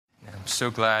So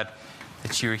glad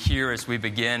that you're here as we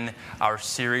begin our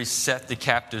series, Set the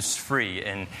Captives Free.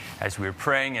 And as we were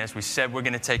praying, as we said, we're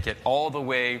going to take it all the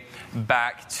way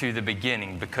back to the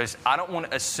beginning, because I don't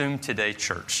want to assume today,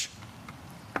 church,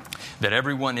 that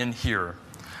everyone in here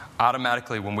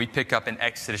automatically, when we pick up in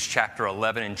Exodus chapter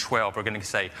 11 and 12, we're going to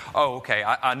say, oh, okay,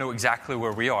 I know exactly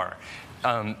where we are.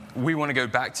 We want to go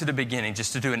back to the beginning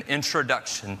just to do an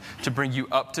introduction to bring you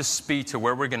up to speed to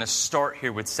where we're going to start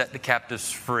here with Set the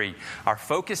Captives Free. Our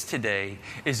focus today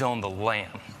is on the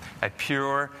Lamb, a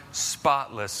pure,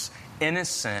 spotless,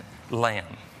 innocent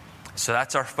Lamb. So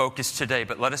that's our focus today.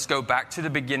 But let us go back to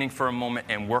the beginning for a moment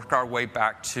and work our way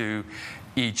back to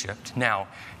Egypt. Now,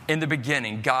 in the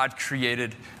beginning, God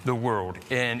created the world,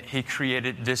 and He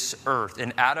created this earth.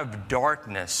 And out of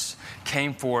darkness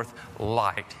came forth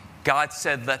light. God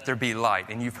said, let there be light.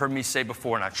 And you've heard me say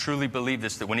before, and I truly believe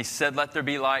this, that when He said, let there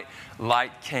be light,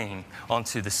 light came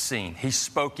onto the scene. He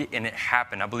spoke it and it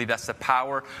happened. I believe that's the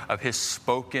power of His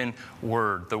spoken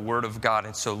word, the word of God.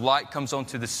 And so light comes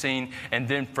onto the scene, and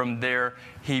then from there,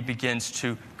 He begins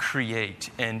to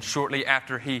create. And shortly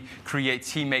after He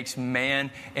creates, He makes man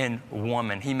and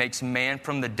woman. He makes man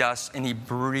from the dust, and He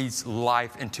breathes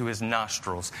life into his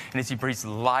nostrils. And as He breathes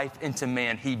life into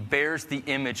man, he bears the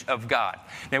image of God.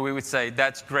 Now we would say,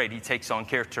 that's great. He takes on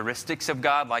characteristics of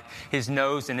God, like His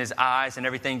nose and His eyes and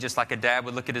everything, just like a dad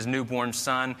would look at his newborn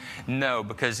son. No,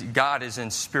 because God is in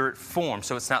spirit form.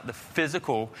 So it's not the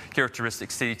physical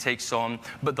characteristics that He takes on,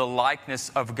 but the likeness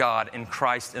of God in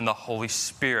Christ and the Holy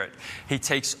Spirit. He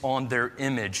takes on their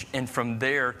image, and from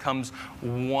there comes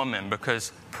woman,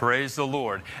 because praise the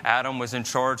Lord, Adam was in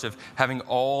charge of having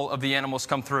all of the animals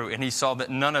come through, and he saw that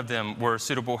none of them were a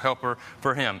suitable helper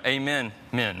for him. Amen,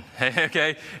 men.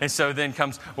 Okay? And so then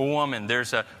comes a woman.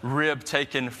 There's a rib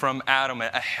taken from Adam, a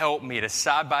helpmeet, a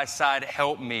side-by-side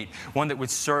helpmeet, one that would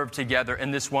serve together,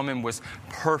 and this woman was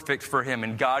perfect for him.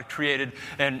 And God created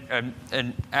and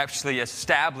actually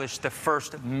established the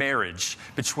first marriage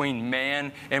between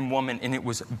man and woman, and it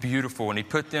was beautiful. And He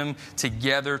put them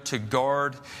together to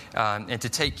guard and to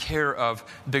take care of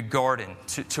the garden,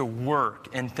 to work,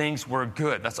 and things were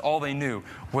good. That's all they knew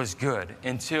was good,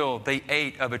 until they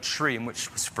ate of a tree in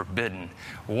which was forbidden.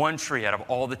 One tree out of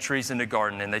all the trees in the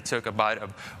garden, and they took a bite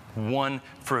of one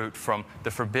fruit from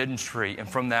the forbidden tree, and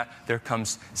from that there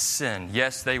comes sin.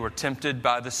 Yes, they were tempted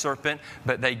by the serpent,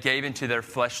 but they gave into their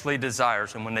fleshly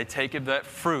desires, and when they take of that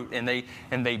fruit and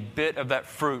they bit of that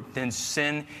fruit, then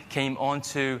sin came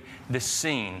onto the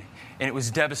scene. And it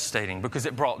was devastating because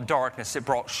it brought darkness, it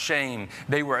brought shame.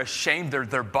 They were ashamed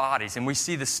of their bodies, and we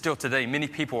see this still today. Many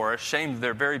people are ashamed of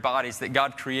their very bodies that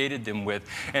God created them with,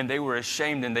 and they were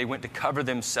ashamed, and they went to cover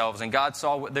themselves. And God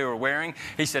saw what they were wearing.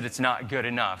 He said, it's not good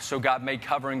enough. So God made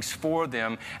coverings for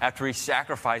them after He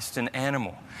sacrificed an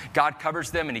animal. God covers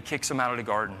them, and He kicks them out of the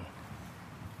garden.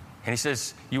 And He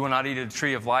says, you will not eat of the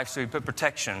tree of life. So He put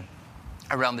protection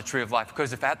around the tree of life.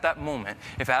 Because if at that moment,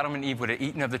 if Adam and Eve would have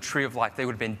eaten of the tree of life, they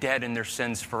would have been dead in their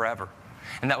sins forever.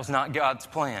 And that was not God's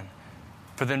plan,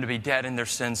 for them to be dead in their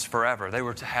sins forever. They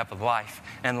were to have life,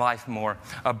 and life more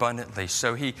abundantly.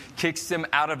 So He kicks them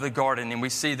out of the garden, and we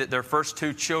see that their first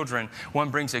two children, one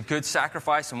brings a good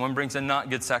sacrifice and one brings a not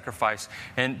good sacrifice.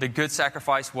 And the good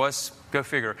sacrifice was, go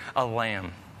figure, a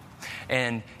lamb.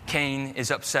 And Cain is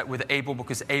upset with Abel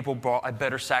because Abel brought a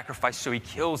better sacrifice, so he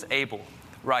kills Abel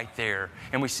right there.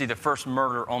 And we see the first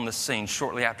murder on the scene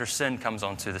shortly after sin comes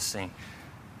onto the scene.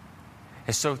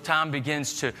 And so time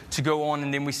begins to go on,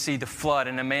 and then we see the flood,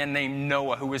 and a man named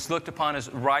Noah, who was looked upon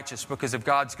as righteous because of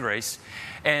God's grace.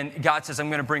 And God says, I'm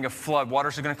going to bring a flood.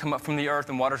 Waters are going to come up from the earth,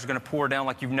 and waters are going to pour down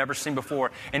like you've never seen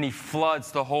before. And He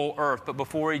floods the whole earth. But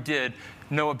before He did,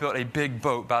 Noah built a big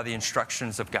boat by the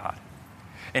instructions of God.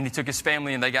 And he took his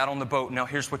family and they got on the boat. Now,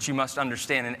 here's what you must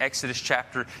understand. In Exodus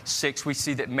chapter 6, we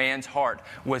see that man's heart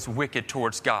was wicked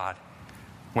towards God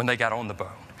when they got on the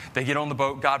boat. They get on the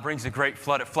boat. God brings a great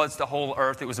flood. It floods the whole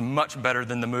earth. It was much better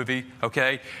than the movie,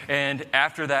 okay? And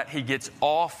after that, he gets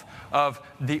off of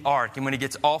the ark. And when he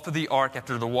gets off of the ark,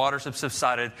 after the waters have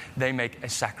subsided, they make a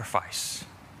sacrifice.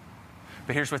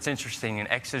 But here's what's interesting. In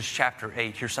Exodus chapter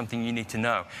 8, here's something you need to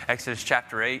know. Exodus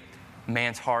chapter 8,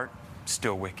 man's heart,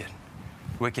 still wicked.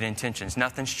 Wicked intentions.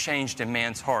 Nothing's changed in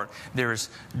man's heart. There is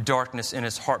darkness in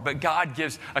his heart. But God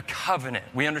gives a covenant.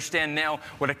 We understand now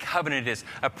what a covenant is.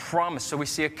 A promise. So we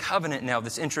see a covenant now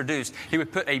that's introduced. He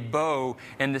would put a bow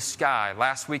in the sky.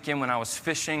 Last weekend when I was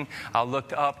fishing, I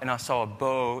looked up and I saw a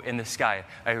bow in the sky.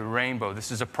 A rainbow.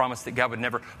 This is a promise that God would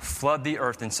never flood the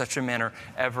earth in such a manner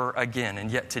ever again.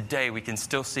 And yet today we can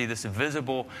still see this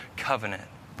visible covenant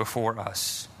before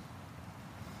us.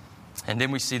 And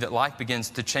then we see that life begins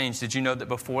to change. Did you know that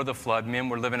before the flood, men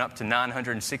were living up to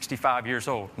 965 years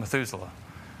old? Methuselah.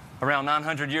 Around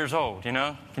 900 years old, you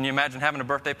know? Can you imagine having a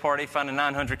birthday party, finding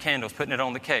 900 candles, putting it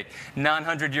on the cake?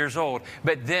 900 years old.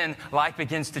 But then life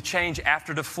begins to change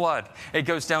after the flood. It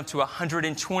goes down to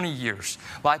 120 years.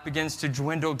 Life begins to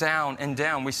dwindle down and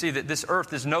down. We see that this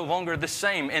earth is no longer the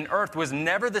same. And earth was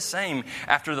never the same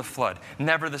after the flood.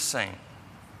 Never the same.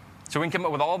 So we can come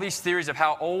up with all these theories of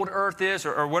how old earth is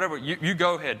or whatever. You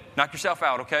go ahead. Knock yourself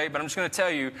out, okay? But I'm just going to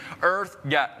tell you, earth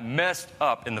got messed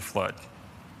up in the flood.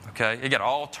 Okay? It got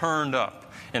all turned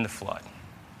up in the flood.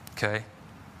 Okay?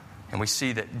 And we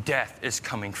see that death is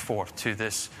coming forth to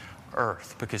this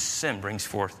earth because sin brings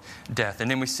forth death.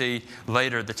 And then we see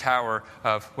later the tower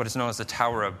of what is known as the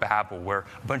Tower of Babel, where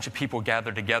a bunch of people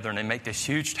gather together and they make this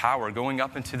huge tower going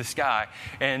up into the sky.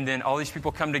 And then all these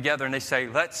people come together and they say,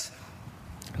 let's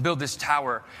build this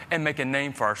tower and make a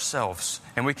name for ourselves.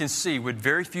 And we can see with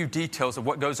very few details of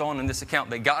what goes on in this account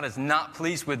that God is not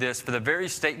pleased with this for the very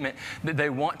statement that they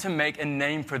want to make a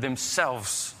name for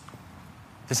themselves.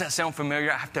 Does that sound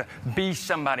familiar? I have to be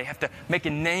somebody. I have to make a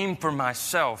name for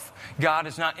myself. God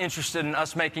is not interested in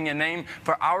us making a name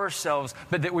for ourselves,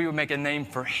 but that we would make a name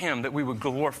for Him, that we would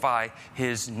glorify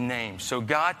His name. So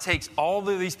God takes all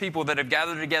of these people that have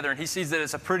gathered together and He sees that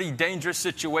it's a pretty dangerous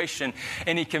situation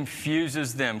and He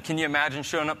confuses them. Can you imagine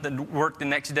showing up to work the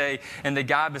next day and the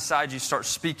guy beside you starts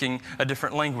speaking a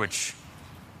different language?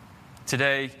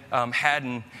 Today,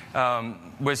 Haddon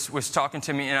was talking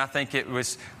to me, and I think it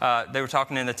was, they were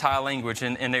talking in the Thai language,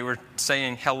 and they were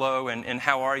saying hello and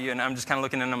how are you? And I'm just kind of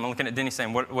looking at them, I'm looking at Denny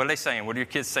saying, what are they saying? What are your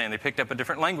kids saying? They picked up a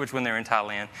different language when they were in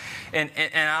Thailand. And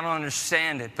I don't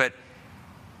understand it, but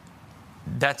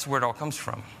that's where it all comes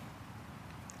from.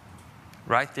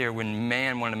 Right there, when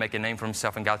man wanted to make a name for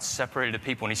himself, and God separated the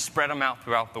people, and He spread them out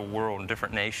throughout the world in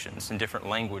different nations and different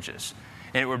languages.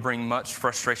 And it would bring much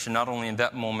frustration, not only in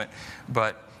that moment,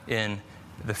 but in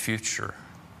the future.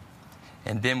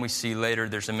 And then we see later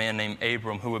there's a man named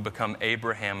Abram who would become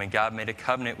Abraham. And God made a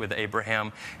covenant with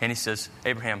Abraham. And He says,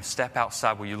 Abraham, step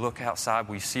outside. Will you look outside?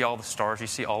 Will you see all the stars? You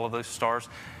see all of those stars?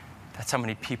 That's how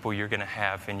many people you're going to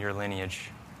have in your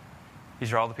lineage.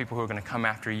 These are all the people who are going to come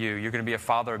after you. You're going to be a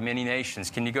father of many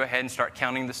nations. Can you go ahead and start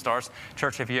counting the stars?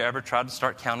 Church, have you ever tried to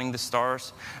start counting the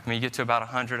stars? I mean, you get to about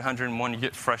 100, 101, you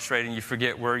get frustrated, and you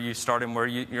forget where you started and where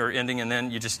you're ending, and then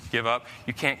you just give up.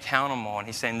 You can't count them all. And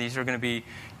He's saying these are going to be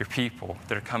your people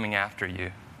that are coming after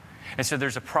you. And so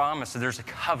there's a promise, there's a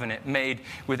covenant made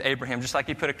with Abraham. Just like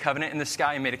He put a covenant in the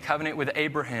sky, He made a covenant with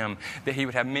Abraham that He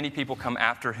would have many people come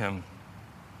after him.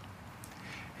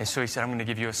 And so He said, I'm going to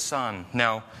give you a son.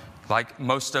 Now, like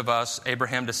most of us,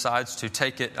 Abraham decides to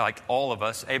take it, like all of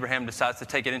us, Abraham decides to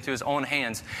take it into his own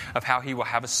hands of how he will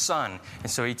have a son.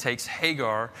 And so he takes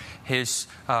Hagar, his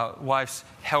wife's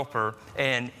helper,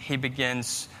 and he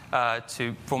begins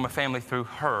to form a family through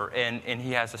her. And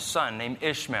he has a son named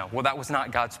Ishmael. Well, that was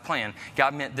not God's plan.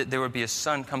 God meant that there would be a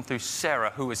son come through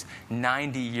Sarah, who was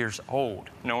 90 years old.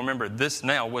 Now remember, this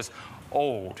now was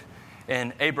old.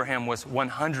 And Abraham was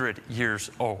 100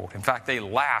 years old. In fact, they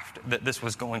laughed that this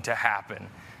was going to happen.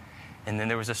 And then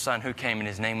there was a son who came, and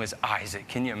his name was Isaac.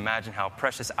 Can you imagine how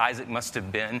precious Isaac must have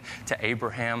been to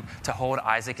Abraham, to hold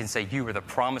Isaac and say, you are the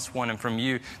promised one, and from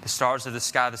you, the stars of the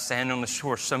sky, the sand on the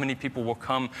shore, so many people will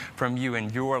come from you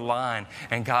in your line.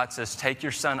 And God says, take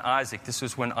your son Isaac. This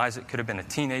was when Isaac could have been a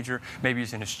teenager, maybe he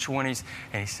was in his 20s.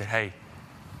 And He said, hey,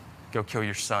 go kill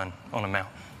your son on a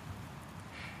mountain.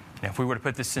 Now, if we were to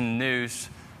put this in the news,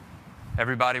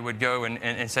 everybody would go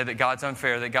and say that God's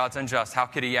unfair, that God's unjust. How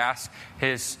could He ask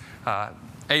his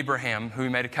Abraham, who He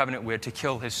made a covenant with, to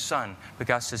kill his son? But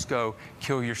God says, go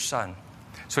kill your son.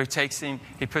 So He takes him,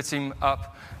 He puts him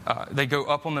up. They go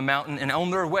up on the mountain, and on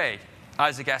their way,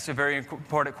 Isaac asks a very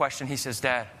important question. He says,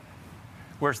 Dad,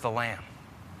 where's the lamb?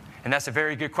 And that's a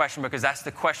very good question, because that's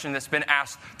the question that's been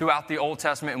asked throughout the Old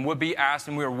Testament and would be asked,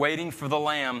 and we are waiting for the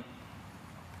lamb.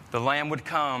 The lamb would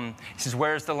come. He says,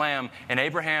 where's the lamb? And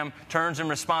Abraham turns and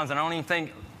responds. And I don't even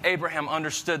think Abraham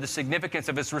understood the significance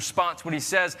of his response when he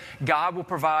says, God will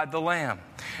provide the lamb.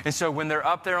 And so when they're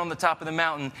up there on the top of the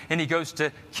mountain and he goes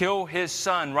to kill his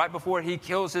son, right before he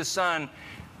kills his son,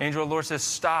 angel of the Lord says,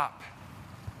 stop.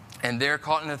 And there,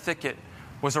 caught in a thicket,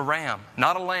 was a ram.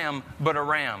 Not a lamb, but a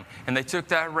ram. And they took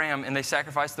that ram and they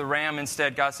sacrificed the ram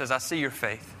instead. God says, I see your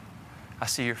faith. I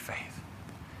see your faith.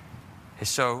 And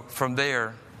so from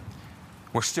there,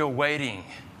 we're still waiting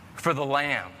for the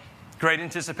lamb. Great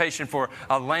anticipation for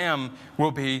a lamb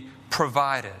will be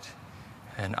provided.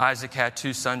 And Isaac had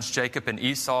two sons, Jacob and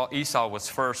Esau. Esau was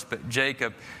first, but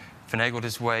Jacob finagled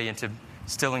his way into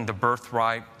stealing the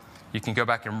birthright You can go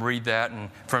back and read that. And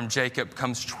from Jacob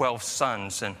comes 12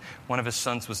 sons. And one of his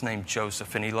sons was named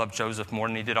Joseph. And he loved Joseph more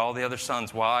than he did all the other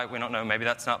sons. Why? We don't know. Maybe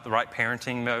that's not the right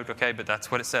parenting mode, okay? But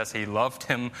that's what it says. He loved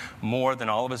him more than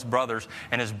all of his brothers.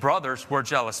 And his brothers were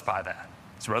jealous by that.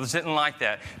 His brothers didn't like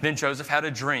that. Then Joseph had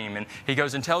a dream, and he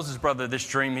goes and tells his brother this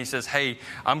dream. He says, hey,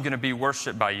 I'm going to be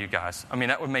worshipped by you guys. I mean,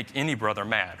 that would make any brother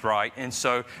mad, right? And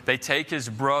so they take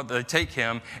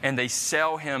him, and they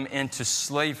sell him into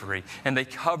slavery, and they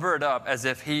cover it up as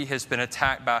if he has been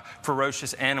attacked by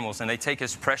ferocious animals. And they take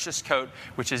his precious coat,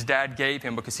 which his dad gave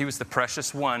him because he was the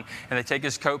precious one, and they take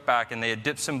his coat back, and they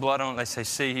dip some blood on it. They say,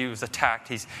 see, he was attacked.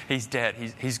 He's dead.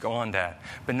 He's gone, Dad.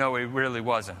 But no, he really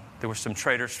wasn't. There were some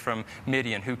traders from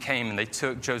Midian who came, and they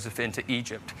took Joseph into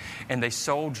Egypt. And they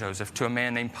sold Joseph to a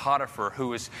man named Potiphar, who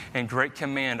was in great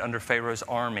command under Pharaoh's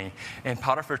army. And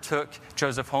Potiphar took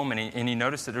Joseph home, and he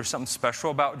noticed that there was something special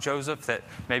about Joseph, that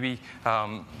maybe,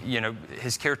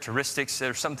 his characteristics, there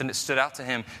was something that stood out to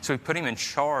him. So he put him in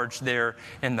charge there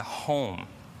in the home.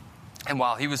 And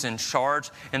while he was in charge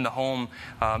in the home,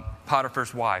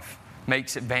 Potiphar's wife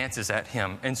makes advances at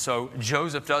him. And so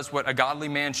Joseph does what a godly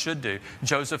man should do.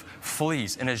 Joseph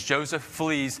flees. And as Joseph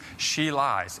flees, she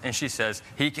lies. And she says,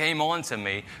 he came on to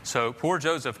me. So poor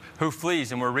Joseph, who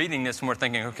flees. And we're reading this and we're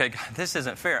thinking, okay, God, this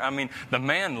isn't fair. I mean, the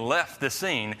man left the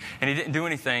scene and he didn't do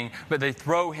anything, but they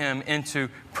throw him into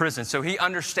prison. So he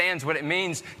understands what it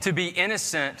means to be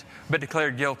innocent but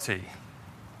declared guilty.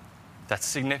 That's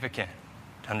significant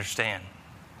to understand.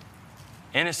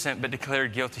 Innocent but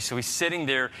declared guilty. So he's sitting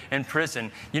there in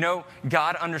prison. You know,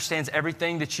 God understands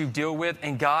everything that you deal with,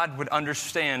 and God would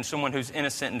understand someone who's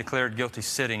innocent and declared guilty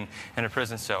sitting in a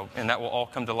prison cell, and that will all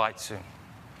come to light soon.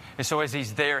 And so as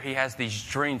he's there, he has these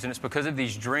dreams, and it's because of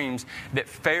these dreams that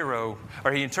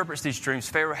he interprets these dreams.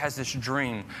 Pharaoh has this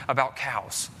dream about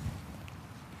cows.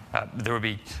 There would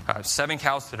be 7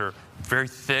 cows that are very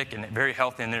thick and very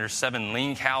healthy, and then there's 7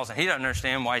 lean cows, and he doesn't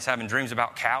understand why he's having dreams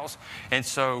about cows. And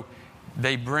so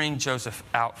they bring Joseph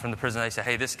out from the prison. They say,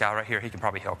 hey, this guy right here, he can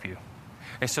probably help you.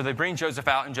 And so they bring Joseph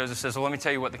out, and Joseph says, well, let me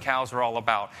tell you what the cows are all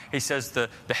about. He says the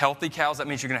healthy cows, that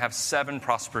means you're going to have 7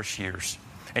 prosperous years.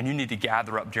 And you need to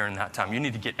gather up during that time. You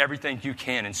need to get everything you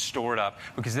can and store it up,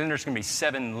 because then there's going to be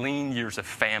 7 lean years of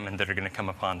famine that are going to come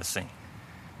upon the scene.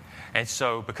 And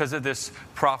so because of this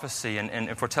prophecy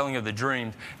and foretelling of the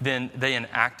dream, then they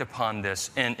enact upon this,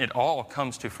 and it all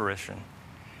comes to fruition.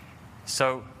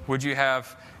 So would you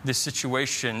have this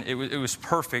situation? It was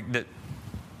perfect that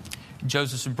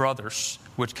Joseph's brothers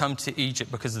would come to Egypt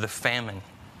because of the famine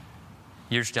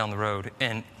years down the road.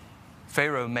 And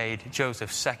Pharaoh made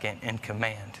Joseph second in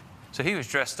command. So he was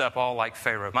dressed up all like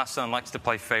Pharaoh. My son likes to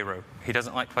play Pharaoh. He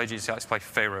doesn't like to play Jesus. He likes to play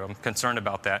Pharaoh. I'm concerned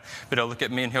about that. But he'll look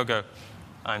at me and he'll go,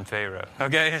 I'm Pharaoh.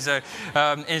 Okay,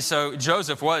 and so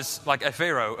Joseph was like a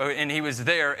Pharaoh, and he was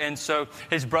there. And so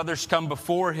his brothers come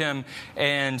before him,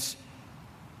 and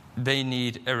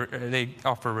they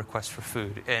offer a request for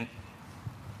food, and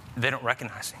they don't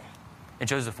recognize him. And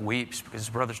Joseph weeps because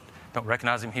his brothers don't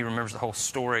recognize him. He remembers the whole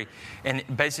story. And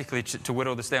basically, to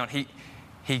whittle this down,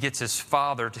 he gets his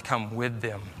father to come with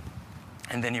them.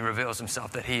 And then he reveals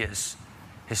himself that he is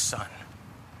his son.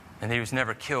 And he was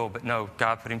never killed, but no,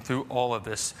 God put him through all of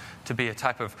this to be a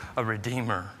type of a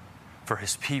redeemer for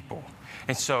his people.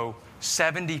 And so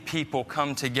 70 people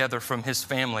come together from his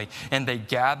family, and they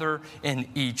gather in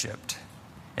Egypt.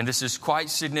 And this is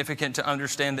quite significant to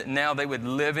understand that now they would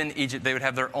live in Egypt. They would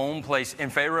have their own place.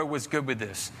 And Pharaoh was good with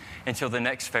this until the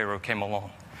next Pharaoh came along.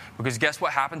 Because guess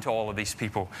what happened to all of these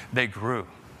people? They grew.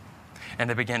 And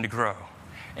they began to grow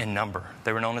in number.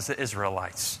 They were known as the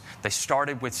Israelites. They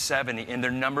started with 70, and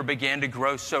their number began to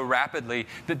grow so rapidly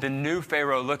that the new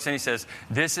Pharaoh looks and he says,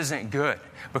 this isn't good,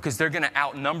 because they're going to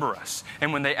outnumber us.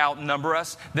 And when they outnumber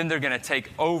us, then they're going to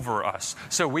take over us.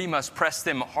 So we must press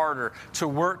them harder, to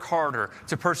work harder,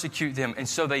 to persecute them. And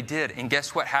so they did. And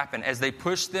guess what happened? As they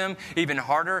pushed them even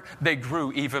harder, they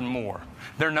grew even more.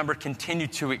 Their number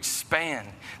continued to expand.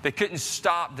 They couldn't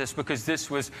stop this because this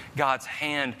was God's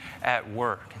hand at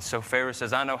work. And so Pharaoh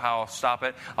says, I know how I'll stop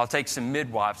it. I'll take some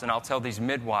midwives, and I'll tell these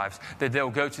midwives that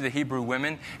they'll go to the Hebrew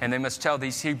women, and they must tell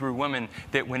these Hebrew women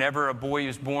that whenever a boy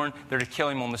is born, they're to kill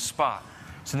him on the spot.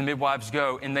 So the midwives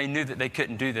go, and they knew that they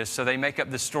couldn't do this. So they make up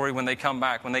this story when they come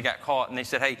back, when they got caught, and they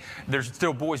said, hey, there's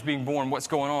still boys being born. What's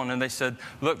going on? And they said,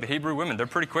 look, the Hebrew women, they're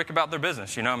pretty quick about their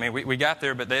business. You know, I mean, we got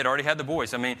there, but they had already had the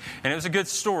boys. I mean, and it was a good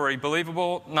story.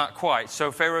 Believable? Not quite.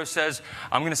 So Pharaoh says,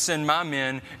 I'm going to send my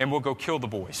men, and we'll go kill the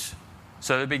boys.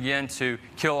 So they began to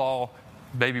kill all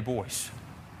baby boys,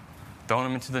 throwing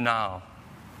them into the Nile.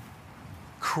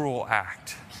 Cruel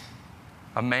act.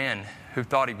 A man who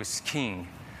thought he was king,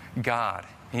 God,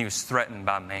 and he was threatened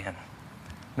by man.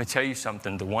 Let me tell you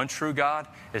something. The one true God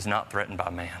is not threatened by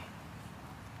man.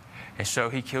 And so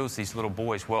he kills these little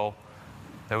boys. Well,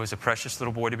 there was a precious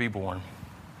little boy to be born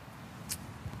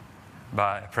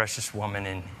by a precious woman,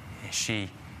 and she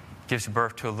gives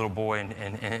birth to a little boy,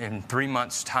 and in 3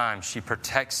 months' time, she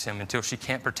protects him until she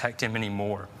can't protect him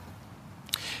anymore.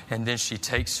 And then she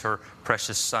takes her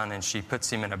precious son and she puts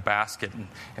him in a basket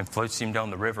and floats him down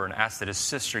the river and asks that his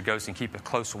sister goes and keep a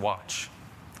close watch.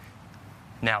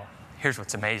 Now, here's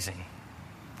what's amazing.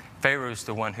 Pharaoh's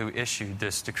the one who issued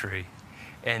this decree.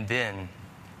 And then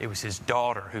it was his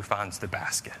daughter who finds the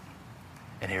basket.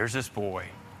 And here's this boy,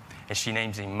 and she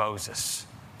names him Moses.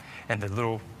 And the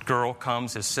little girl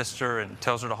comes, his sister, and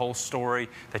tells her the whole story.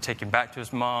 They take him back to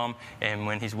his mom, and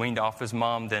when he's weaned off his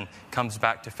mom, then comes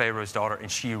back to Pharaoh's daughter,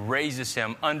 and she raises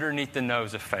him underneath the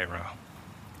nose of Pharaoh.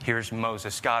 Here's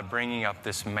Moses, God bringing up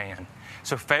this man.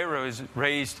 So Pharaoh is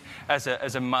raised as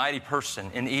a mighty person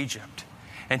in Egypt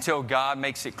until God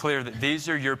makes it clear that these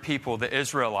are your people, the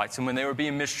Israelites. And when they were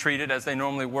being mistreated, as they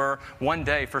normally were, one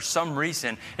day, for some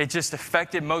reason, it just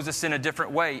affected Moses in a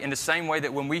different way. In the same way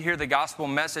that when we hear the gospel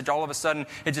message, all of a sudden,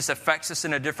 it just affects us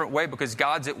in a different way because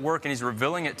God's at work and He's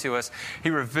revealing it to us. He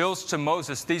reveals to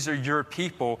Moses, these are your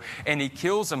people, and he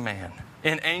kills a man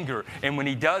in anger. And when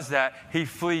he does that, he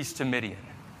flees to Midian.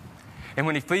 And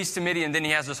when he flees to Midian, then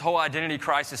he has this whole identity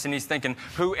crisis, and he's thinking,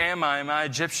 who am I? Am I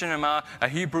Egyptian? Am I a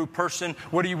Hebrew person?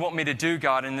 What do you want me to do,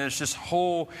 God? And there's this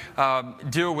whole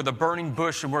deal with a burning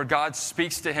bush where God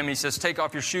speaks to him. He says, take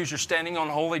off your shoes. You're standing on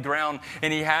holy ground.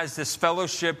 And he has this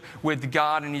fellowship with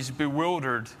God, and he's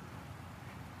bewildered.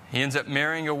 He ends up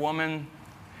marrying a woman,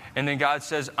 and then God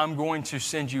says, I'm going to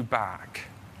send you back.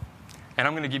 And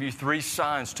I'm going to give you 3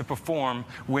 signs to perform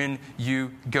when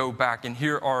you go back. And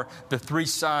here are the 3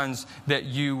 signs that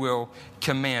you will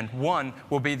command. One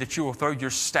will be that you will throw your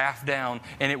staff down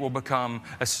and it will become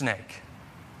a snake.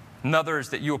 Another is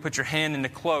that you will put your hand in the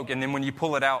cloak, and then when you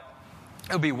pull it out,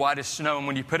 it will be white as snow. And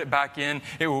when you put it back in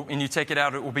and you take it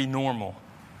out, it will be normal.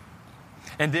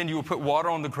 And then you will put water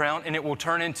on the ground and it will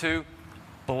turn into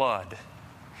blood.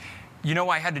 You know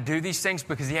why he had to do these things?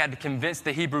 Because he had to convince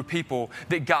the Hebrew people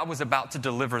that God was about to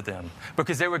deliver them.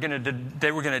 Because they were going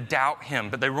to doubt him.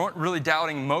 But they weren't really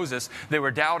doubting Moses. They were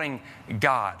doubting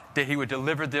God, that he would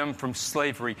deliver them from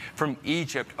slavery, from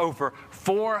Egypt. Over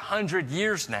 400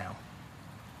 years now,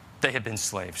 they had been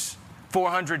slaves.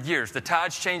 400 years. The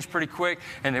tides changed pretty quick,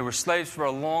 and they were slaves for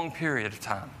a long period of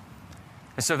time.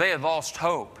 And so they had lost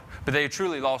hope. But they had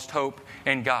truly lost hope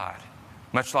in God,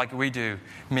 much like we do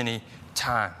many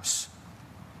times.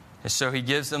 And so he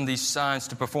gives them these signs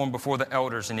to perform before the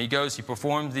elders. And he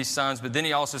performs these signs, but then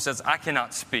he also says, I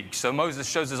cannot speak. So Moses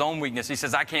shows his own weakness. He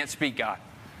says, I can't speak, God.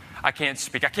 I can't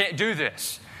speak. I can't do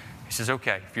this. He says,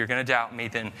 okay, if you're going to doubt me,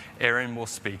 then Aaron will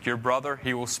speak. Your brother,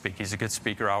 he will speak. He's a good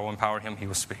speaker. I will empower him. He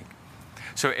will speak.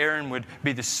 So Aaron would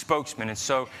be the spokesman. And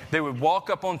so they would walk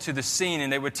up onto the scene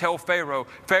and they would tell Pharaoh,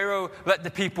 Pharaoh, let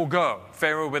the people go.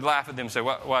 Pharaoh would laugh at them and say,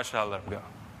 why should I let them go?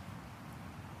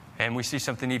 And we see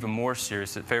something even more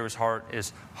serious, that Pharaoh's heart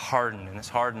is hardened, and it's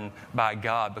hardened by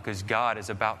God because God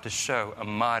is about to show a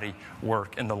mighty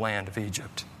work in the land of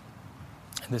Egypt.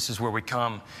 And this is where we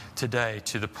come today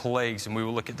to the plagues, and we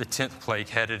will look at the 10th plague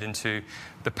headed into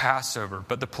the Passover.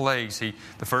 But the plagues, the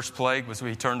first plague was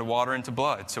he turned the water into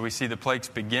blood. So we see the plagues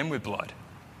begin with blood.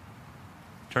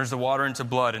 Turns the water into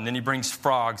blood, and then he brings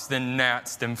frogs, then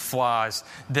gnats, then flies,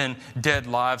 then dead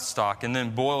livestock, and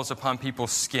then boils upon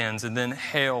people's skins, and then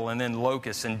hail, and then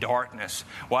locusts and darkness.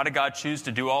 Why did God choose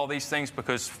to do all these things?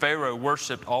 Because Pharaoh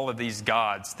worshipped all of these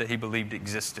gods that he believed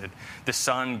existed. The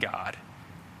sun god,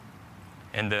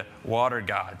 and the water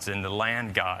gods, and the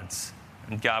land gods.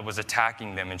 And God was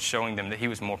attacking them and showing them that he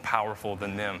was more powerful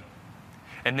than them.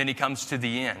 And then he comes to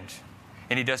the end.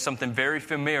 And he does something very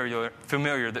familiar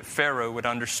that Pharaoh would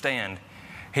understand.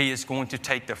 He is going to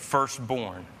take the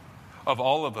firstborn of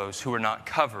all of those who are not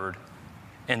covered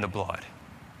in the blood.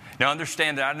 Now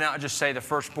understand that I did not just say the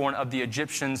firstborn of the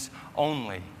Egyptians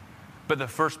only, but the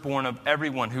firstborn of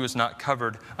everyone who is not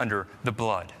covered under the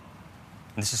blood.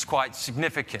 And this is quite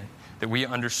significant that we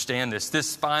understand this.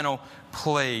 This final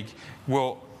plague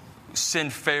will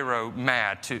send Pharaoh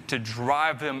mad to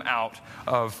drive them out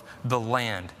of the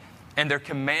land. And they're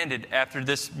commanded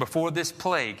before this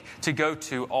plague, to go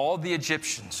to all the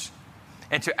Egyptians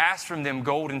and to ask from them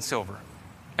gold and silver.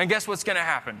 And guess what's going to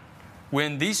happen?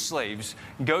 When these slaves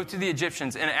go to the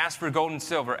Egyptians and ask for gold and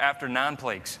silver after 9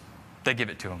 plagues, they give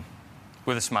it to them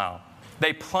with a smile.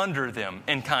 They plunder them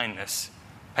in kindness.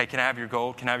 Hey, can I have your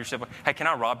gold? Can I have your silver? Hey, can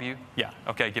I rob you? Yeah,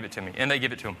 okay, give it to me. And they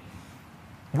give it to them.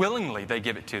 Willingly they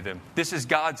give it to them. This is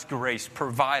God's grace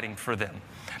providing for them,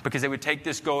 because they would take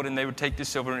this gold and they would take this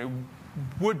silver, and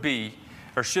it would be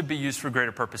or should be used for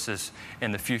greater purposes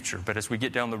in the future. But as we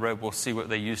get down the road, we'll see what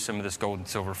they use some of this gold and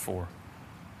silver for.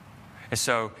 And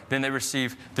so then they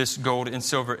receive this gold and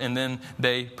silver, and then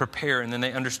they prepare, and then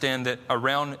they understand that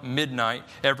around midnight,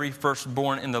 every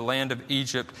firstborn in the land of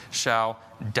Egypt shall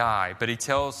die. But he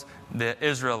tells the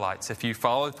Israelites, if you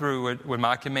follow through with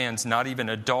my commands, not even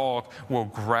a dog will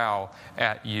growl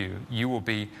at you. You will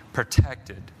be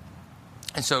protected.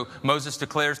 And so Moses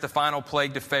declares the final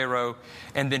plague to Pharaoh,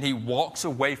 and then he walks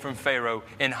away from Pharaoh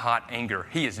in hot anger.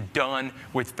 He is done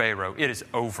with Pharaoh. It is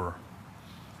over.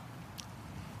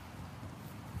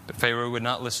 But Pharaoh would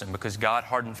not listen, because God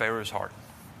hardened Pharaoh's heart.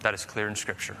 That is clear in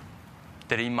Scripture.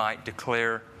 That he might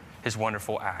declare his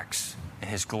wonderful acts and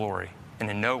his glory. And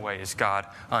in no way is God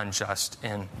unjust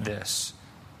in this.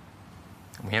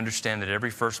 And we understand that every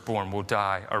firstborn will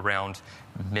die around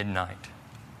midnight.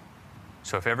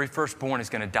 So if every firstborn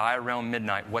is going to die around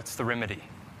midnight, what's the remedy?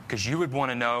 Because you would want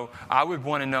to know, I would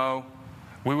want to know,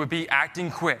 we would be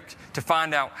acting quick to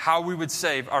find out how we would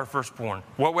save our firstborn.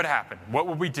 What would happen? What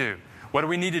would we do? What do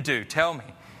we need to do? Tell me.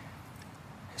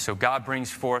 So God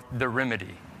brings forth the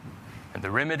remedy. And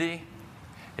the remedy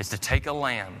is to take a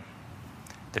lamb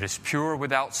that is pure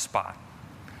without spot,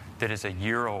 that is a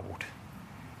year old.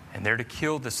 And they're to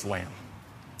kill this lamb.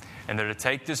 And they're to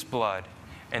take this blood,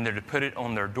 and they're to put it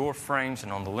on their door frames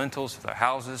and on the lintels of their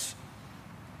houses.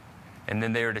 And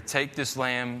then they are to take this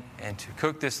lamb and to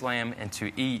cook this lamb and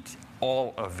to eat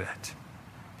all of it,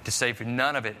 to save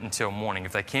none of it until morning.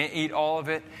 If they can't eat all of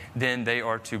it, then they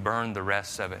are to burn the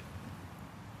rest of it.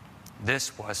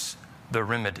 This was the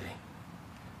remedy.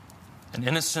 An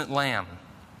innocent lamb.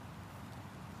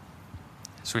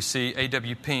 As we see,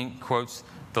 A.W. Pink quotes,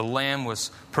 the lamb was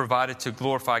provided to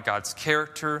glorify God's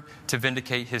character, to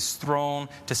vindicate his throne,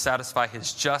 to satisfy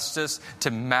his justice, to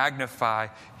magnify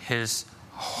his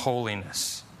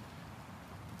holiness.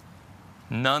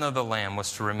 None of the lamb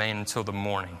was to remain until the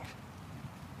morning.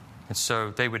 And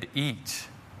so they would eat.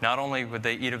 Not only would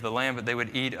they eat of the lamb, but they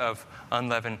would eat of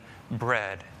unleavened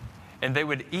bread. And they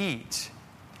would eat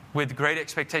with great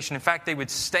expectation. In fact, they would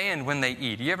stand when they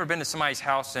eat. You ever been to somebody's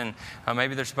house and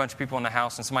maybe there's a bunch of people in the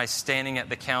house and somebody's standing at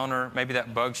the counter? Maybe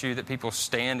that bugs you, that people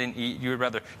stand and eat. You would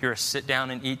rather, you're a sit down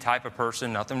and eat type of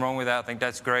person. Nothing wrong with that. I think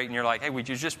that's great. And you're like, hey, would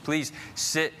you just please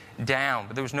sit down?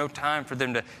 But there was no time for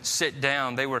them to sit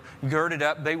down. They were girded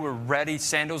up. They were ready,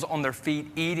 sandals on their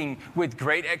feet, eating with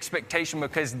great expectation,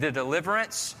 because the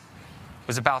deliverance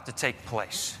was about to take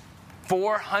place.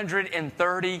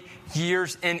 430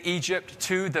 years in Egypt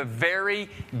to the very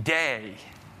day.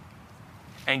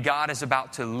 And God is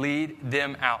about to lead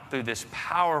them out through this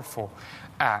powerful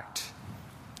act,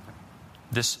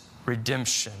 this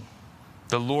redemption.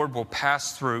 The Lord will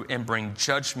pass through and bring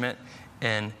judgment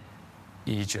in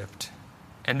Egypt.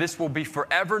 And this will be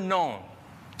forever known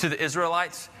to the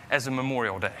Israelites as a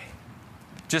Memorial Day.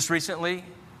 Just recently,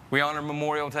 we honored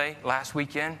Memorial Day last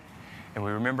weekend. And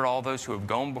we remember all those who have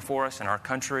gone before us in our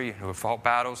country, who have fought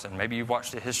battles. And maybe you've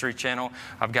watched the History Channel.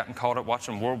 I've gotten caught up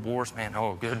watching World Wars. Man,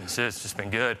 oh goodness, it's just been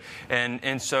good.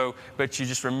 And so, but you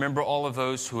just remember all of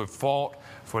those who have fought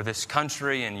for this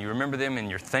country, and you remember them, and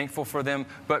you're thankful for them.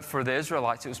 But for the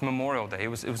Israelites, it was Memorial Day. It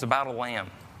was about a lamb.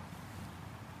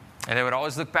 And they would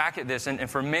always look back at this. And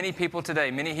for many people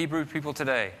today, many Hebrew people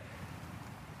today,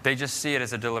 they just see it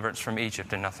as a deliverance from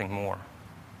Egypt and nothing more.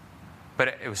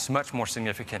 But it was much more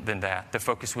significant than that. The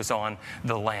focus was on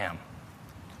the lamb.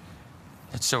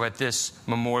 And so at this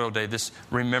Memorial Day, this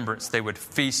remembrance, they would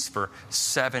feast for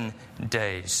 7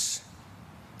 days.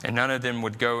 And none of them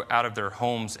would go out of their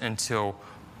homes until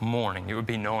morning. It would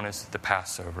be known as the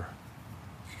Passover.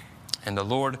 And the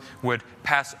Lord would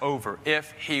pass over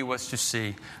if he was to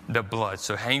see the blood.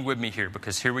 So hang with me here,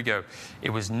 because here we go.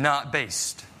 It was not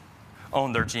based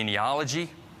on their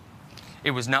genealogy.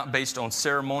 It was not based on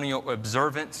ceremonial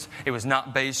observance. It was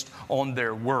not based on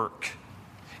their work.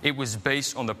 It was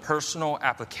based on the personal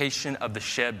application of the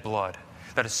shed blood.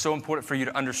 That is so important for you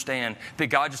to understand, that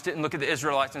God just didn't look at the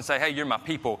Israelites and say, hey, you're my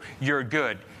people, you're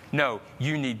good. No,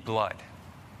 you need blood.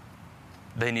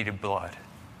 They needed blood.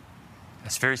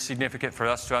 That's very significant for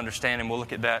us to understand, and we'll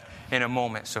look at that in a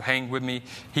moment. So hang with me.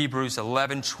 Hebrews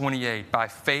 11:28. By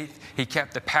faith he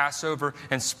kept the Passover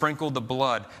and sprinkled the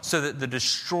blood, so that the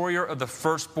destroyer of the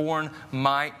firstborn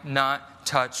might not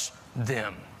touch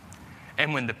them.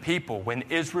 And when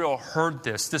Israel heard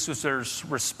this was their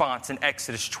response in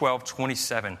Exodus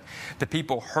 12:27. The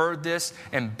people heard this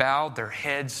and bowed their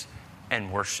heads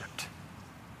and worshiped.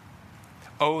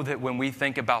 Oh, that when we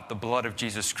think about the blood of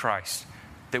Jesus Christ,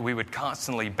 that we would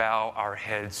constantly bow our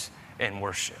heads and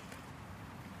worship.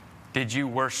 Did you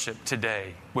worship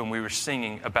today when we were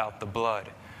singing about the blood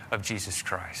of Jesus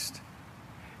Christ?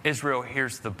 Israel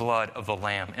hears the blood of the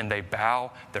Lamb and they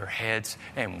bow their heads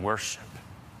and worship.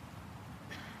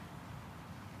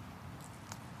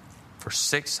 For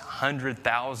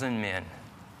 600,000 men,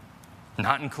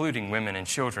 not including women and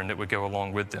children that would go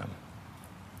along with them,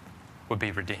 would be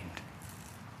redeemed.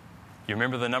 You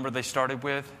remember the number they started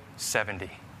with? 70.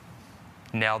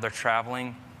 Now they're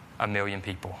traveling 1 million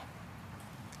people.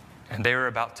 And they're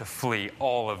about to flee,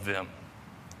 all of them.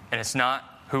 And it's not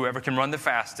whoever can run the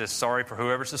fastest. Sorry for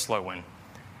whoever's the slow one.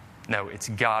 No, it's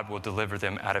God will deliver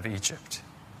them out of Egypt.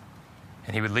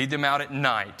 And he would lead them out at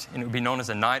night, and it would be known as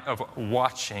a night of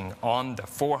watching on the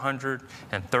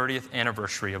 430th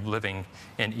anniversary of living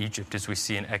in Egypt, as we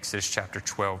see in Exodus chapter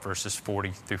 12, verses 40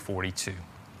 through 42.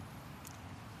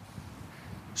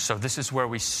 So this is where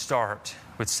we start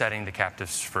with setting the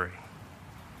captives free,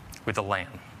 with the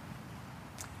Lamb.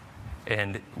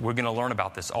 And we're going to learn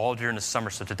about this all during the summer.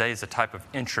 So today is a type of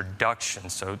introduction.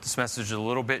 So this message is a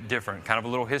little bit different, kind of a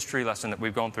little history lesson that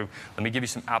we've gone through. Let me give you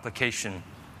some application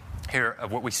here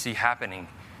of what we see happening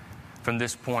from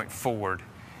this point forward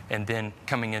and then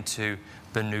coming into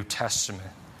the New Testament.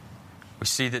 We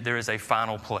see that there is a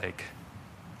final plague.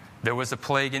 There was a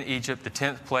plague in Egypt, the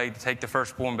 10th plague to take the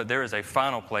firstborn, but there is a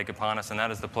final plague upon us, and that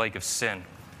is the plague of sin.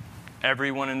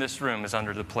 Everyone in this room is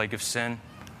under the plague of sin.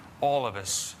 All of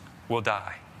us will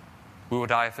die. We will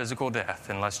die a physical death.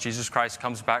 Unless Jesus Christ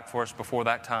comes back for us before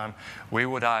that time, we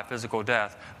will die a physical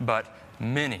death, but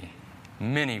many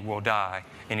will die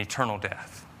in eternal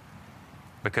death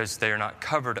because they are not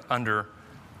covered under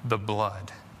the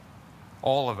blood.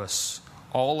 All of us,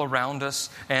 all around us,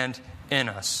 and in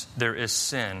us, there is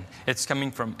sin. It's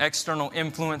coming from external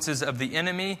influences of the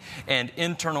enemy and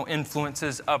internal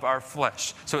influences of our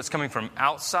flesh. So it's coming from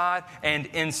outside and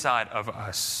inside of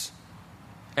us.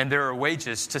 And there are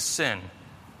wages to sin,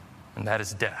 and that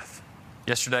is death.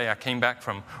 Yesterday, I came back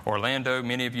from Orlando.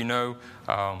 Many of you know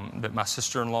that my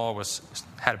sister-in-law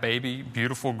had a baby,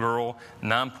 beautiful girl,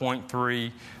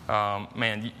 9.3.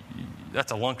 Man,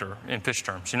 that's a lunker in fish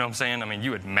terms. You know what I'm saying? I mean,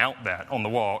 you would mount that on the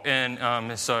wall.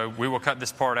 And so we will cut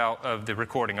this part out of the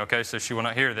recording, okay? So she will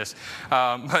not hear this.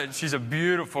 But she's a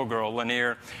beautiful girl,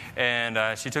 Lanier.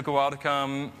 And she took a while to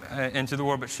come into the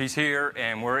world, but she's here,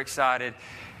 and we're excited.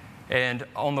 And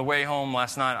on the way home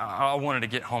last night, I wanted to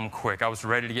get home quick. I was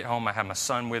ready to get home. I had my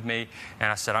son with me, and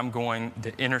I said, I'm going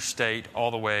the interstate all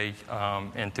the way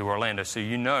into Orlando. So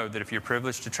you know that if you're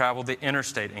privileged to travel the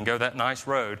interstate and go that nice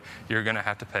road, you're going to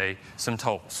have to pay some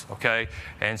tolls, okay?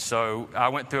 And so I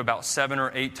went through about 7 or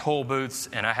 8 toll booths,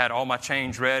 and I had all my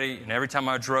change ready. And every time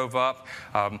I drove up,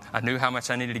 I knew how much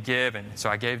I needed to give, and so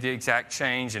I gave the exact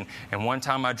change. And one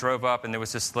time I drove up, and there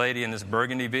was this lady in this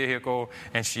burgundy vehicle,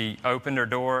 and she opened her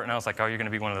door, and I was like, oh, you're going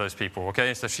to be one of those people,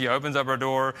 okay? So she opens up her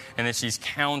door, and then she's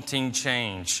counting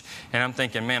change. And I'm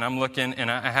thinking, man, I'm looking, and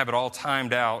I have it all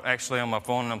timed out, actually, on my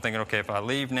phone. And I'm thinking, okay, if I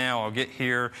leave now, I'll get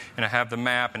here, and I have the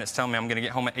map, and it's telling me I'm going to get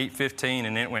home at 8:15,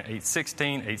 and then it went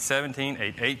 8:16,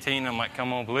 8:17, 8:18. I'm like,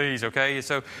 come on, please, okay?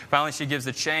 So finally she gives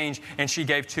the change, and she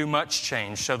gave too much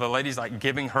change. So the lady's like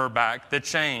giving her back the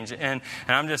change. And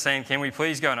I'm just saying, can we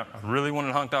please go? And I really wanted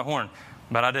to honk that horn,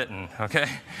 but I didn't, okay?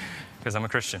 Because I'm a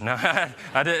Christian. No,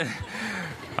 I didn't.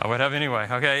 I would have anyway,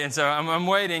 okay? And so I'm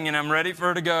waiting, and I'm ready for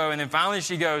her to go. And then finally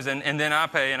she goes, and then I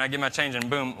pay, and I get my change, and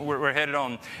boom, we're headed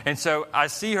on. And so I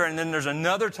see her, and then there's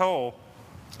another toll.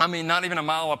 I mean, not even a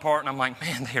mile apart. And I'm like,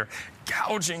 man, they're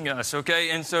gouging us, okay?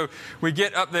 And so we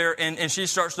get up there, and she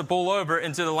starts to pull over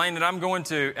into the lane that I'm going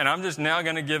to. And I'm just now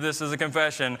going to give this as a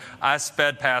confession. I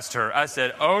sped past her. I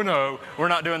said, oh, no, we're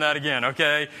not doing that again,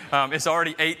 okay? It's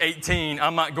already 8:18.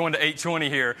 I'm not going to 8:20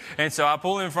 here. And so I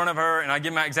pull in front of her, and I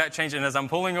give my exact change. And as I'm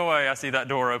pulling away, I see that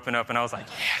door open up. And I was like,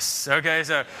 yes, okay?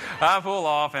 So I pull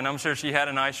off, and I'm sure she had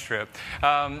a nice trip.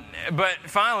 But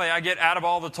finally, I get out of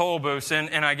all the toll booths,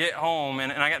 and I get home.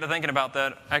 And I got to thinking about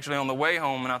that actually on the way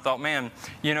home. And I thought, man,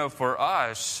 you know, for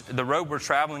us, the road we're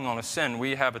traveling on is sin.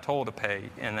 We have a toll to pay,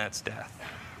 and that's death.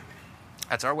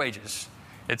 That's our wages.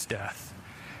 It's death.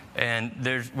 And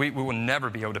we will never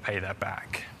be able to pay that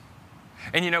back.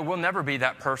 And, you know, we'll never be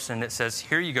that person that says,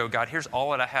 here you go, God, here's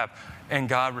all that I have. And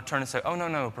God return and say, oh,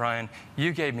 no, Brian,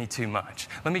 you gave me too much.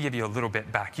 Let me give you a little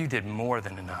bit back. You did more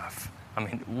than enough. I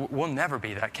mean, we'll never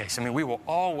be that case. I mean, we will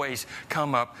always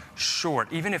come up short.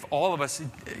 Even if all of us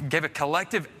gave a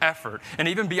collective effort, and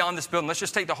even beyond this building, let's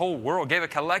just take the whole world, gave a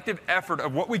collective effort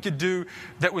of what we could do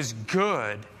that was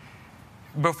good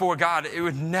before God, it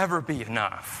would never be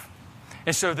enough.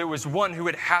 And so there was one who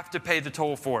would have to pay the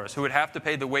toll for us, who would have to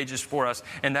pay the wages for us,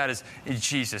 and that is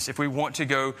Jesus. If we want to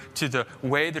go to the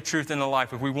way, the truth, and the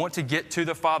life, if we want to get to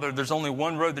the Father, there's only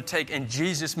one road to take, and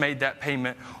Jesus made that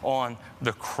payment on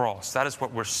the cross. That is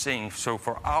what we're seeing. So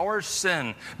for our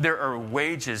sin, there are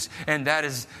wages, and that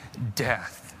is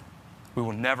death. We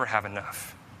will never have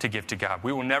enough to give to God.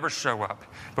 We will never show up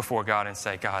before God and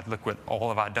say, God, look what all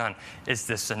have I done. Is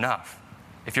this enough?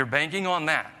 If you're banking on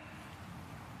that,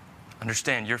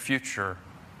 understand your future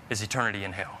is eternity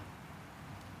in hell.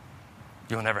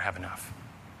 You'll never have enough.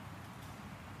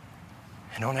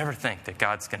 And don't ever think that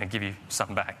God's going to give you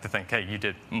something back to think, hey, you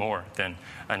did more than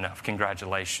enough.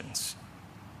 Congratulations.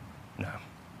 No.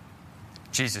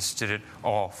 Jesus did it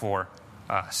all for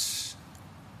us.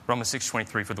 Romans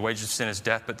 6:23, for the wages of sin is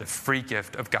death, but the free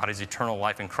gift of God is eternal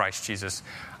life in Christ Jesus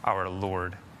our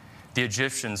Lord. The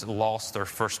Egyptians lost their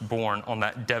firstborn on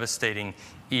that devastating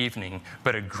evening,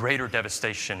 but a greater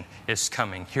devastation is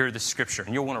coming. Hear the scripture,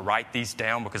 and you'll want to write these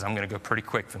down because I'm going to go pretty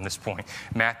quick from this point.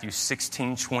 Matthew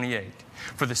 16:28.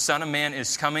 For the Son of Man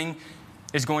is going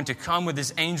to come with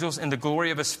his angels in the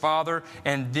glory of his Father,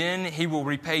 and then he will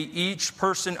repay each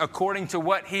person according to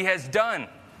what he has done.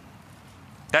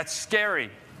 That's scary.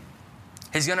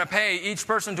 He's going to pay each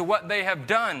person to what they have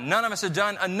done. None of us have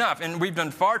done enough, and we've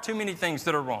done far too many things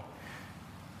that are wrong.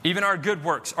 Even our good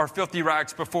works are filthy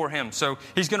rags before him. So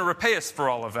he's going to repay us for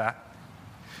all of that.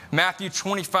 Matthew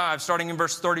 25, starting in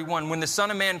verse 31. When the Son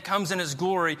of Man comes in his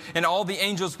glory and all the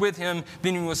angels with him,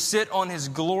 then he will sit on his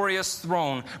glorious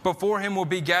throne. Before him will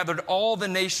be gathered all the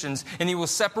nations, and he will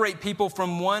separate people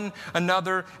from one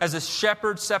another as a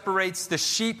shepherd separates the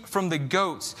sheep from the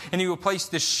goats. And he will place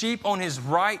the sheep on his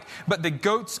right, but the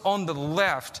goats on the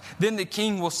left. Then the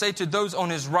king will say to those on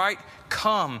his right,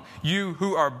 come, you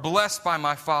who are blessed by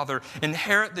my Father,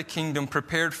 inherit the kingdom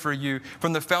prepared for you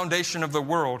from the foundation of the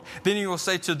world. Then he will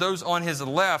say to those on his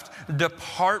left,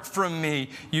 depart from me,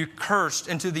 you cursed,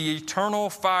 into the eternal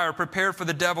fire prepared for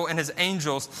the devil and his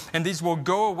angels. And these will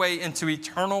go away into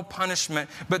eternal punishment,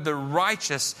 but the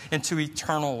righteous into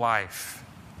eternal life.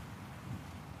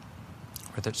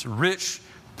 Whether it's rich,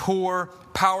 poor,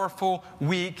 powerful,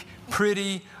 weak,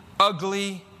 pretty,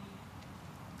 ugly,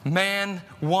 man,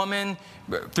 woman,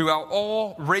 throughout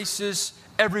all races,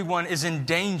 everyone is in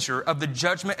danger of the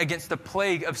judgment against the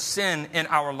plague of sin in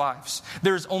our lives.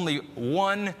 There is only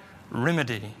one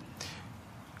remedy,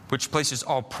 which places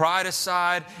all pride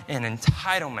aside and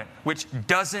entitlement, which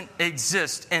doesn't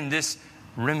exist in this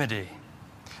remedy.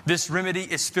 This remedy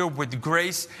is filled with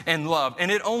grace and love, and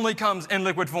it only comes in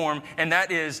liquid form, and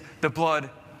that is the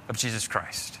blood of Jesus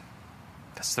Christ.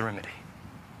 That's the remedy.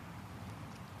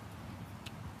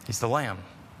 He's the Lamb.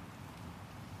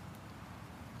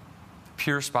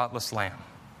 Pure, spotless Lamb.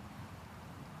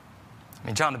 I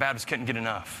mean, John the Baptist couldn't get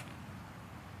enough.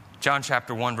 John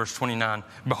chapter 1, verse 29.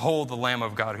 Behold the Lamb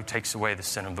of God who takes away the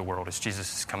sin of the world, as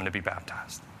Jesus is coming to be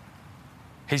baptized.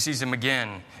 He sees him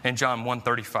again in John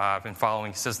 1:35 and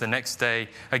following. He says, the next day,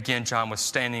 again, John was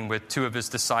standing with two of his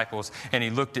disciples, and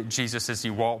he looked at Jesus as he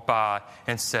walked by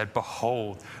and said,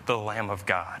 behold the Lamb of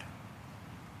God.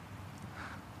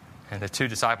 And the two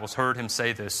disciples heard him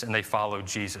say this, and they followed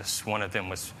Jesus. One of them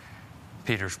was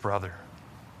Peter's brother.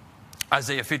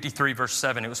 Isaiah 53, verse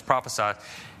 7, it was prophesied.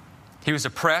 He was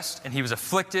oppressed and he was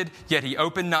afflicted, yet he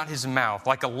opened not his mouth.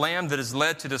 Like a lamb that is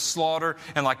led to the slaughter,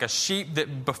 and like a sheep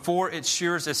that before its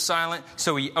shearers is silent,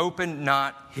 so he opened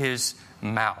not his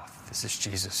mouth. This is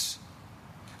Jesus.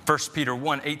 1 Peter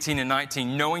 1, 18 and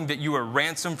 19, knowing that you are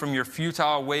ransomed from your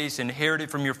futile ways, inherited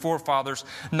from your forefathers,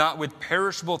 not with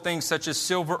perishable things such as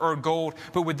silver or gold,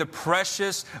 but with the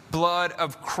precious blood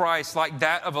of Christ, like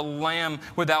that of a lamb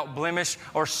without blemish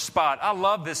or spot. I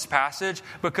love this passage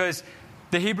because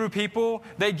the Hebrew people,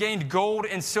 they gained gold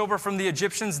and silver from the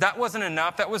Egyptians. That wasn't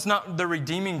enough. That was not the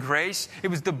redeeming grace. It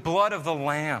was the blood of the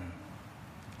Lamb.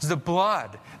 It was the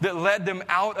blood that led them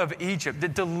out of Egypt,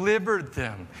 that delivered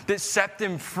them, that set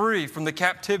them free from the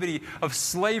captivity of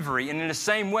slavery. And in the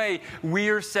same way, we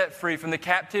are set free from the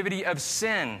captivity of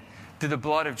sin through the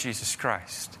blood of Jesus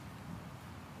Christ,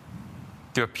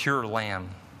 through a pure Lamb.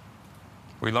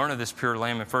 We learn of this pure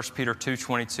Lamb in 1 Peter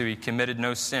 2:22. He committed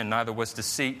no sin, neither was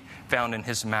deceit found in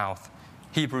his mouth.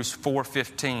 Hebrews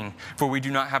 4:15. For we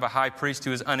do not have a high priest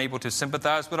who is unable to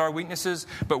sympathize with our weaknesses,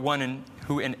 but one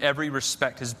who in every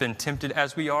respect has been tempted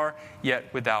as we are,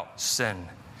 yet without sin.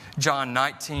 John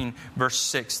 19, verse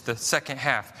 6, the second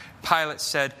half. Pilate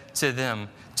said to them,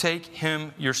 take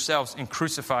him yourselves and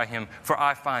crucify him, for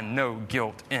I find no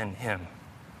guilt in him.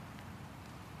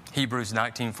 Hebrews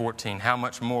 19:14, how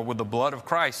much more will the blood of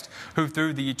Christ, who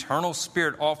through the eternal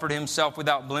Spirit offered himself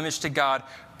without blemish to God,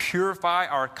 purify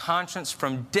our conscience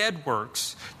from dead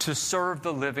works to serve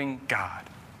the living God.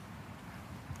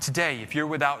 Today, if you're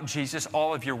without Jesus,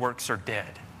 all of your works are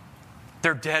dead.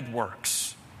 They're dead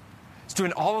works. It's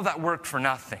doing all of that work for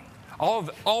nothing.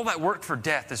 All that work for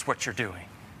death is what you're doing.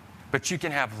 But you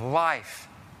can have life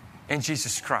in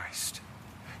Jesus Christ.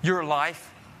 Your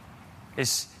life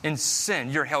is in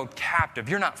sin. You're held captive.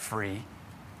 You're not free.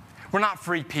 We're not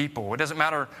free people. It doesn't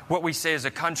matter what we say as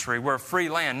a country. We're a free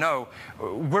land. No,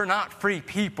 we're not free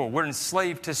people. We're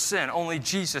enslaved to sin. Only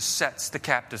Jesus sets the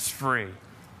captives free.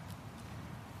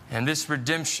 And this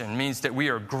redemption means that we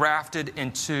are grafted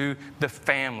into the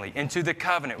family, into the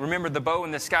covenant. Remember the bow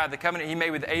in the sky, the covenant He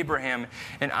made with Abraham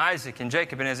and Isaac and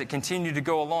Jacob. And as it continued to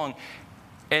go along,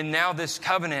 and now this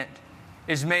covenant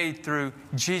is made through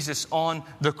Jesus on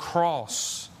the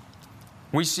cross.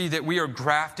 We see that we are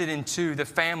grafted into the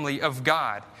family of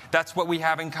God. That's what we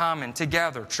have in common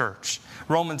together, church.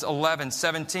 Romans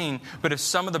 11:17. But if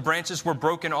some of the branches were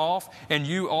broken off, and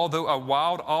you, although a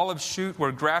wild olive shoot,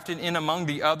 were grafted in among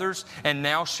the others, and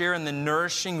now share in the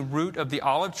nourishing root of the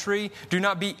olive tree, do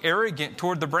not be arrogant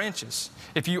toward the branches.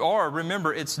 If you are,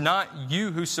 remember, it's not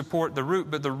you who support the root,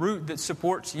 but the root that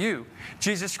supports you.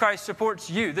 Jesus Christ supports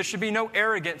you. There should be no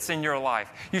arrogance in your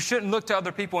life. You shouldn't look to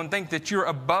other people and think that you're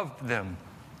above them.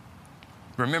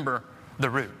 Remember the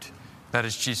root. That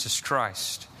is Jesus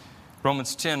Christ.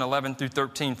 Romans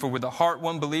 10:11-13. For with the heart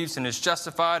one believes and is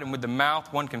justified, and with the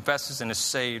mouth one confesses and is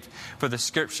saved. For the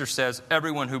Scripture says,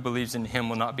 everyone who believes in Him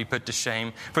will not be put to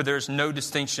shame. For there is no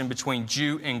distinction between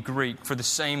Jew and Greek. For the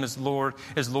same is Lord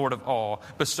of all,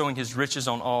 bestowing His riches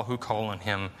on all who call on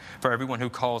Him. For everyone who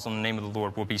calls on the name of the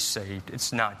Lord will be saved.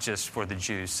 It's not just for the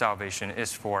Jews. Salvation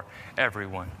is for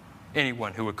everyone.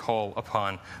 Anyone who would call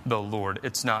upon the Lord.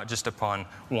 It's not just upon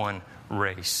one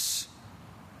race.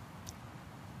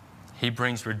 He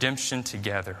brings redemption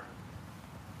together,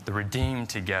 the redeemed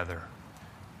together.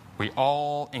 We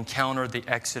all encounter the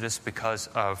Exodus because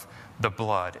of the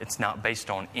blood. It's not based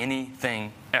on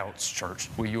anything else, church.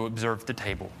 Will you observe the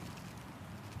table?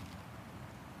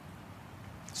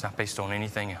 It's not based on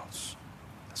anything else.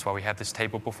 That's why we have this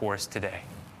table before us today.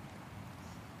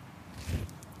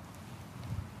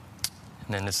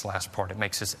 And then this last part, it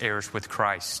makes us heirs with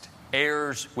Christ.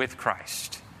 Heirs with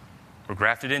Christ. We're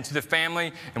grafted into the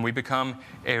family and we become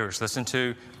heirs. Listen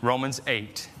to Romans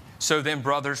 8. So then,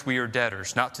 brothers, we are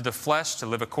debtors, not to the flesh, to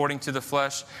live according to the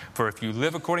flesh. For if you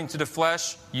live according to the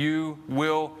flesh, you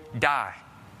will die.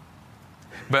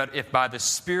 But if by the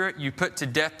Spirit you put to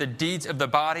death the deeds of the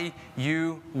body,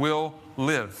 you will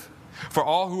live. For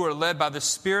all who are led by the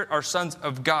Spirit are sons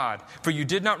of God. For you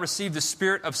did not receive the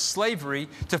spirit of slavery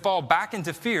to fall back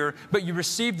into fear, but you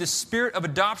received the Spirit of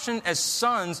adoption as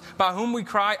sons, by whom we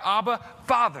cry, Abba,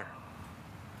 Father.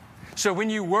 So when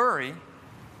you worry,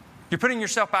 you're putting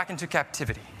yourself back into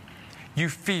captivity. You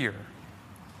fear.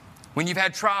 When you've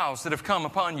had trials that have come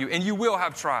upon you, and you will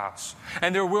have trials,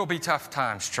 and there will be tough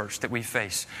times, church, that we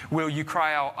face, will you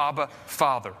cry out, Abba,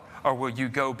 Father, or will you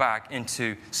go back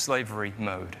into slavery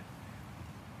mode?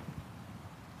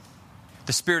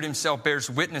 The Spirit Himself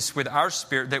bears witness with our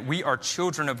spirit that we are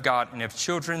children of God, and if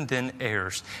children, then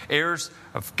heirs. Heirs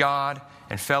of God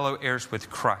and fellow heirs with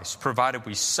Christ, provided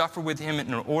we suffer with Him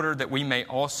in order that we may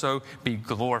also be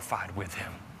glorified with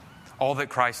Him. All that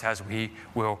Christ has, we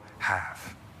will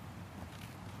have.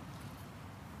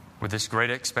 With this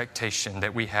great expectation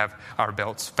that we have our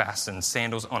belts fastened,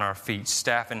 sandals on our feet,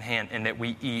 staff in hand, and that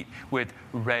we eat with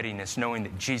readiness, knowing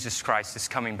that Jesus Christ is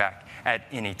coming back at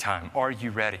any time. Are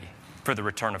you ready for the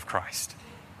return of Christ?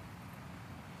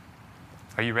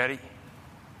 Are you ready?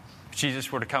 If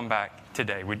Jesus were to come back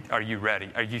today, are you ready?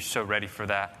 Are you so ready for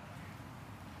that?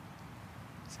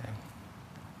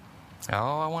 Say,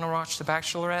 oh, I want to watch The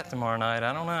Bachelorette tomorrow night.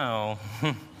 I don't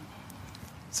know.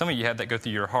 Some of you had that go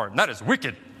through your heart. And that is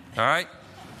wicked, all right?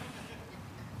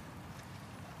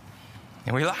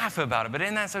 And we laugh about it, but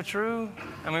isn't that so true?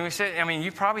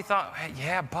 You probably thought, hey,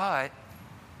 yeah, but...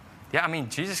 Yeah,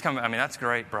 Jesus coming, that's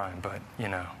great, Brian, but,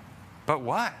 But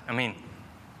what?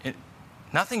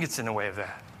 Nothing gets in the way of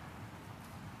that.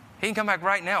 He can come back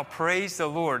right now. Praise the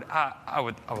Lord. I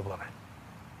would love it.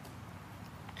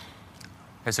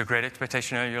 There's a great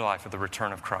expectation in your life of the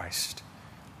return of Christ.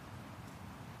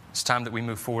 It's time that we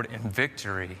move forward in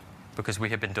victory because we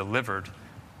have been delivered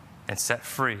and set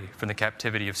free from the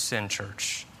captivity of sin,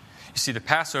 church. You see, the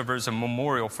Passover is a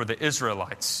memorial for the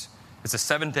Israelites. It's a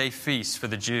 7-day feast for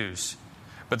the Jews.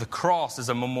 But the cross is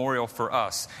a memorial for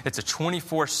us. It's a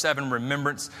 24/7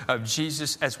 remembrance of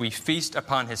Jesus as we feast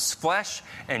upon His flesh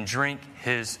and drink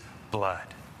His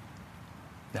blood.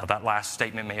 Now, that last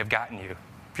statement may have gotten you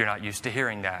if you're not used to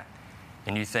hearing that.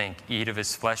 and you think, eat of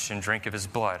his flesh and drink of his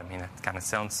blood. I mean, that kind of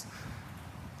sounds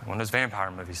like one of those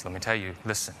vampire movies. Let me tell you,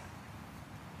 listen.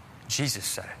 Jesus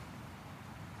said it.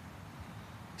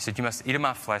 He said, you must eat of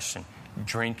my flesh and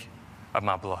drink of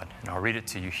my blood. And I'll read it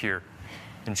to you here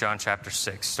in John chapter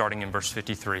 6, starting in verse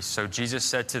 53. So Jesus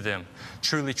said to them,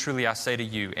 truly, truly, I say to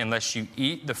you, unless you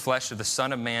eat the flesh of the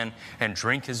Son of Man and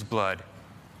drink his blood,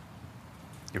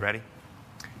 you ready?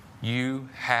 You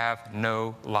have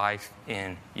no life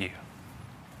in you.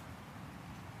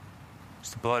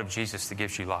 It's the blood of Jesus that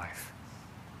gives you life.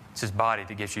 It's his body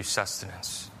that gives you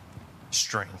sustenance,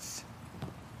 strength.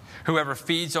 Whoever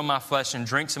feeds on my flesh and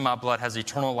drinks in my blood has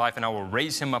eternal life, and I will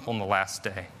raise him up on the last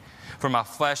day. For my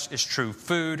flesh is true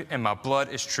food, and my blood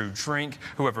is true drink.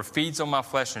 Whoever feeds on my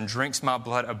flesh and drinks my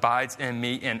blood abides in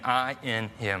me, and I in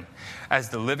him. As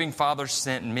the living Father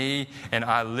sent me, and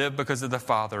I live because of the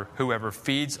Father, whoever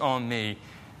feeds on me,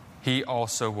 he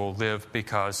also will live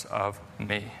because of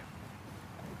me.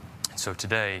 And so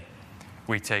today,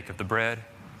 we take of the bread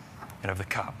and of the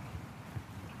cup,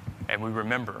 and we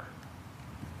remember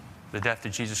the death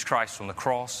of Jesus Christ on the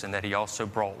cross, and that he also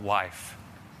brought life.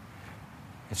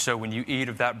 And so when you eat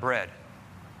of that bread,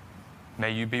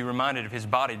 may you be reminded of his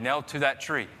body nailed to that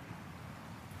tree.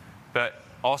 But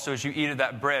also as you eat of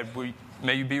that bread,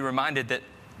 may you be reminded that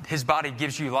his body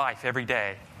gives you life every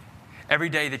day. Every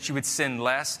day that you would sin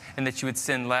less, and that you would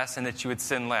sin less, and that you would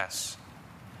sin less.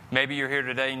 Maybe you're here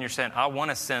today and you're saying, I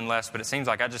want to sin less, but it seems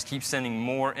like I just keep sinning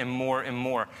more and more and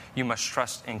more. You must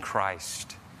trust in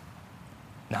Christ.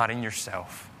 Not in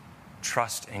yourself.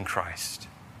 Trust in Christ.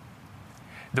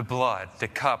 The blood, the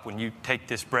cup, when you take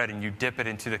this bread and you dip it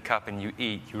into the cup and you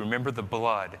eat, you remember the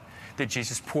blood that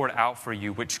Jesus poured out for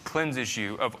you, which cleanses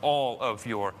you of all of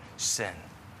your sin.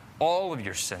 All of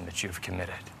your sin that you have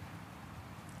committed.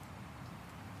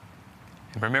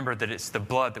 And remember that it's the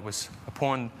blood that was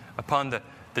upon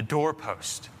the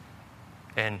doorpost.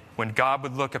 And when God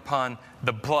would look upon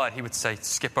the blood, he would say,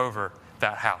 skip over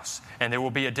that house. And there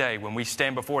will be a day when we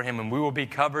stand before him and we will be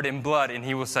covered in blood, and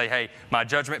he will say, hey, my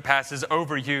judgment passes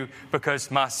over you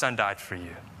because my son died for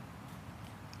you.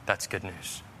 That's good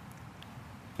news.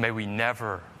 May we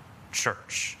never,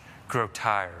 church, grow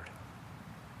tired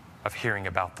of hearing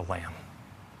about the Lamb.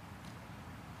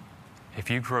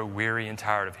 If you grow weary and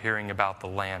tired of hearing about the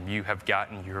Lamb, you have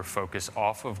gotten your focus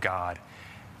off of God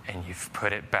and you've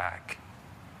put it back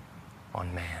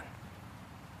on man.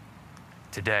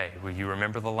 Today, will you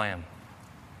remember the Lamb?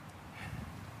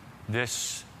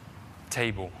 This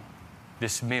table,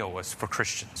 this meal is for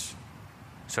Christians.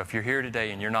 So if you're here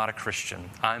today and you're not a Christian,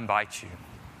 I invite you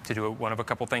to do one of a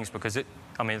couple things, because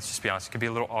let's just be honest, it could be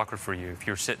a little awkward for you if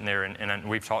you're sitting there and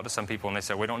we've talked to some people and they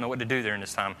say, we don't know what to do during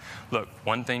this time. Look,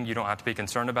 one thing you don't have to be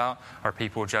concerned about are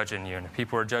people judging you. And if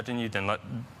people are judging you, then let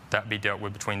that be dealt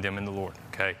with between them and the Lord,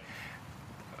 okay?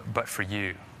 But for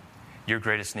you, your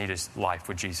greatest need is life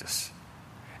with Jesus.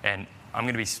 And I'm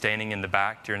going to be standing in the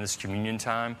back during this communion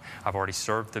time. I've already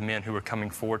served the men who are coming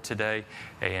forward today,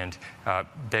 and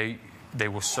they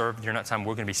will serve during that time.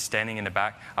 We're going to be standing in the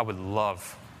back. I would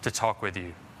love to talk with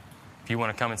you. If you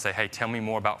want to come and say, hey, tell me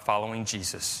more about following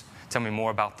Jesus. Tell me more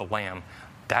about the Lamb.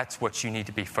 That's what you need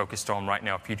to be focused on right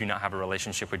now if you do not have a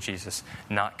relationship with Jesus,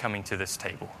 not coming to this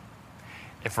table.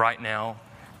 If right now,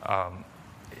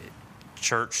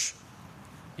 church,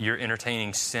 you're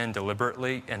entertaining sin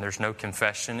deliberately and there's no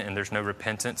confession and there's no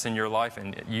repentance in your life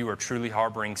and you are truly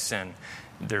harboring sin,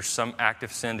 there's some act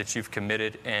of sin that you've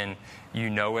committed and you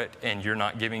know it and you're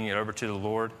not giving it over to the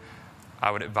Lord,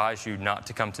 I would advise you not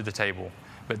to come to the table,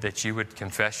 but that you would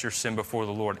confess your sin before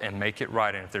the Lord and make it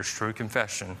right. And if there's true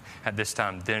confession at this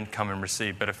time, then come and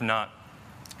receive. But if not,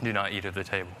 do not eat at the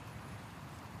table.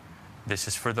 This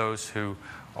is for those who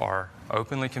are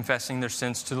openly confessing their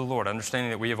sins to the Lord,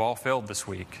 understanding that we have all failed this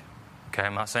week. Okay,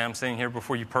 I'm not saying I'm sitting here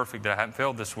before you perfect, that I haven't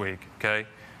failed this week. Okay,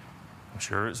 I'm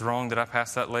sure it's wrong that I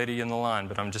passed that lady in the line,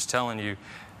 but I'm just telling you,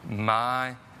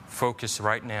 my focus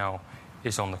right now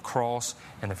is on the cross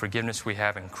and the forgiveness we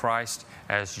have in Christ,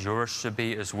 as yours should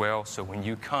be as well. So when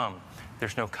you come,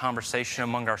 there's no conversation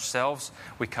among ourselves.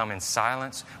 We come in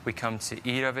silence. We come to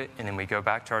eat of it, and then we go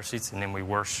back to our seats, and then we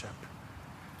worship.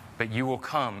 But you will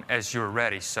come as you're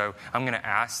ready. So I'm going to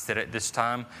ask that at this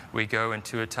time we go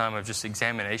into a time of just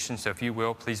examination. So if you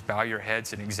will, please bow your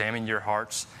heads and examine your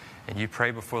hearts. And you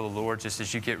pray before the Lord just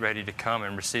as you get ready to come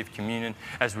and receive communion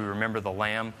as we remember the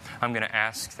Lamb. I'm going to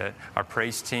ask that our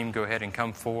praise team go ahead and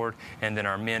come forward. And then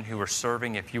our men who are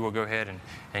serving, if you will go ahead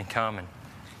and come and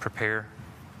prepare.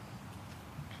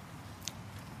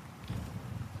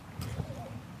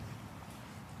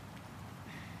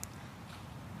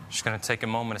 Just going to take a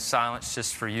moment of silence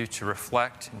just for you to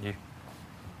reflect. And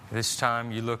This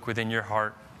time you look within your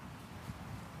heart.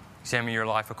 Examine your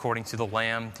life according to the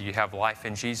Lamb. Do you have life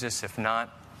in Jesus? If not,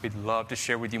 we'd love to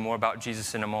share with you more about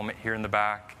Jesus in a moment here in the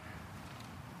back.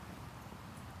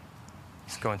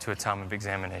 Let's go into a time of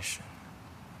examination.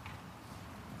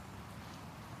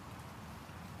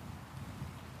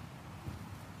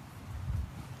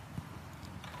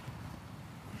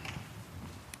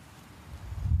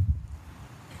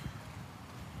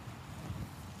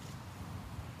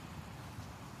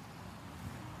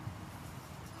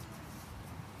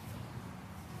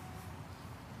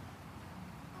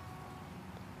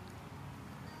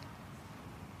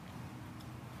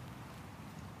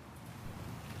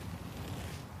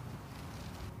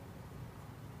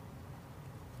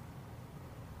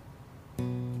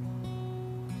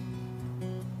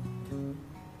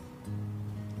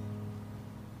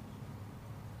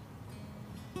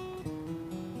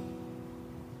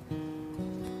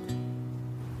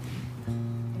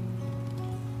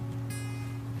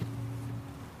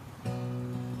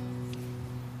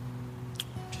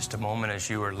 Just a moment as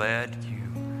you are led.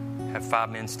 You have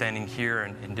 5 men standing here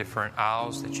in different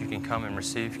aisles that you can come and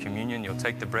receive communion. You'll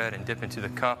take the bread and dip into the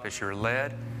cup as you're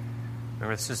led.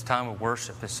 Remember, this is time of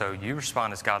worship, and so you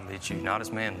respond as God leads you, not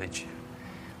as man leads you.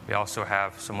 We also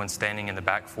have someone standing in the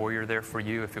back foyer there for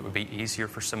you. If it would be easier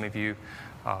for some of you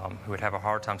who would have a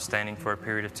hard time standing for a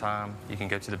period of time, you can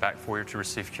go to the back foyer to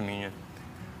receive communion.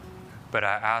 But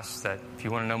I ask that if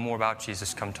you want to know more about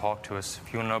Jesus, come talk to us.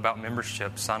 If you want to know about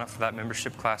membership, sign up for that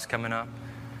membership class coming up.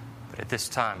 But at this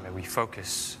time, may we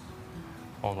focus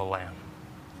on the Lamb.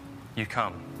 You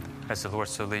come as the Lord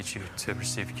so leads you to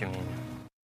receive communion.